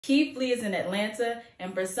Keith Lee is in Atlanta,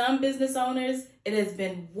 and for some business owners, it has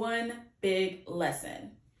been one big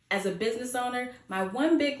lesson. As a business owner, my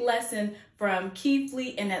one big lesson from Keith Lee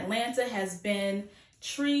in Atlanta has been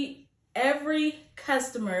treat every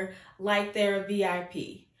customer like they're a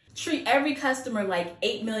VIP. Treat every customer like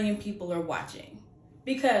 8 million people are watching.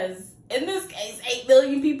 Because in this case, 8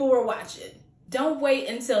 million people were watching. Don't wait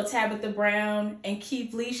until Tabitha Brown and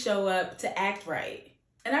Keith Lee show up to act right.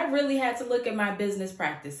 And I really had to look at my business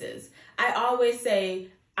practices. I always say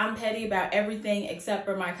I'm petty about everything except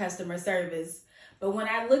for my customer service. But when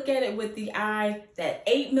I look at it with the eye that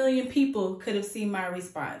 8 million people could have seen my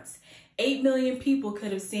response, 8 million people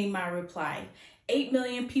could have seen my reply, 8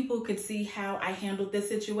 million people could see how I handled this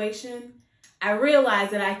situation, I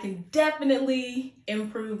realized that I can definitely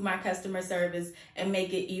improve my customer service and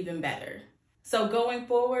make it even better. So going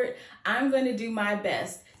forward, I'm going to do my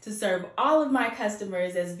best to serve all of my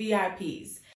customers as VIPs.